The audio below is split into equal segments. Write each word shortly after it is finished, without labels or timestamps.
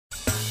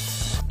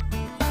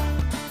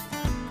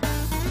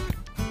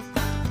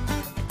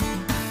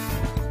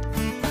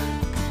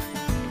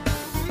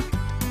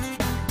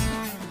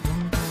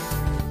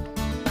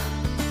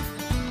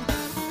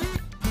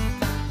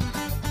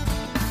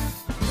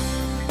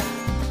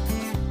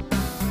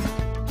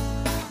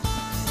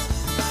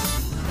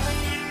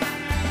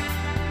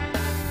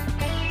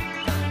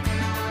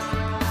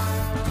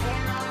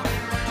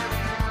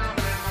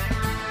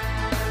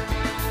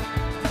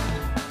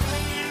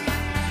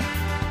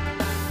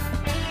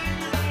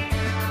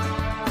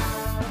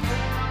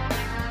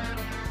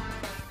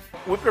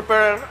We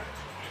prepare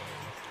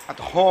at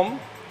home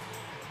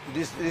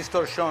this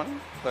torchon,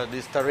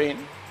 this terrine.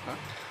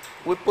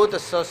 We put a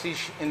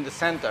sausage in the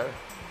center,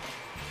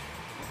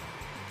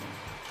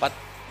 but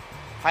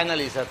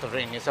finally it's a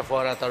terrine, it's a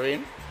foie gras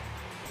terrine.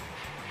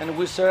 And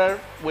we serve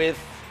with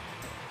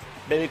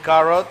baby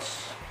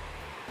carrots,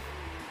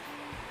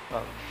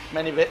 well,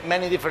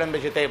 many different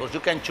vegetables.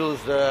 You can choose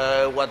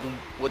what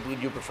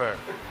would you prefer.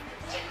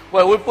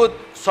 Well, we put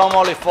some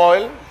olive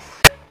oil.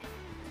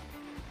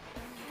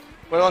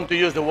 We're going to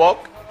use the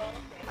wok,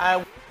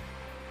 and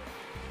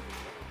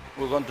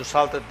we're going to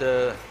salt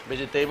the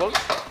vegetables.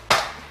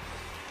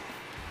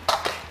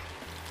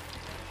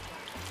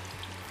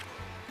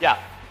 Yeah,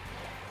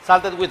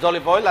 salted with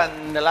olive oil,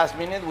 and in the last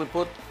minute we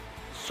put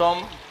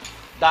some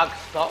duck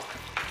stock.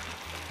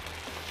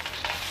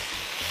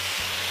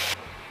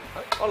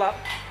 Hola.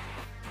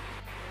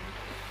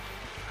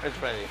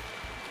 It's ready.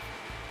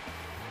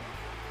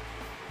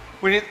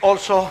 We need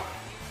also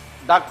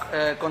duck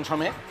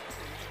consommé.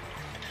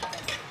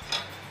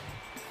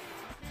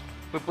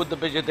 We put the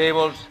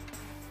vegetables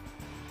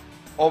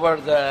over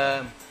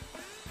the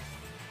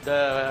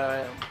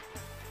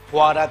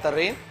foie gras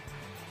terrine,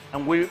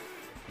 and we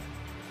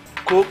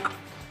cook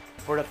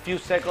for a few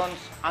seconds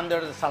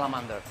under the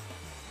salamander.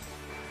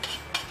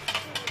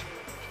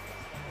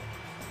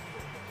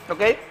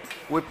 Okay,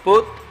 we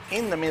put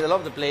in the middle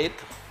of the plate,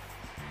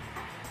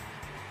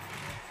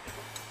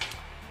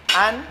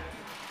 and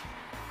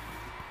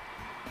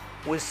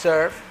we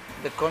serve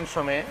the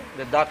consommé,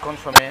 the duck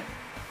consommé,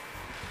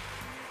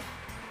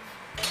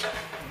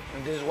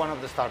 and this is one of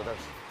the starters.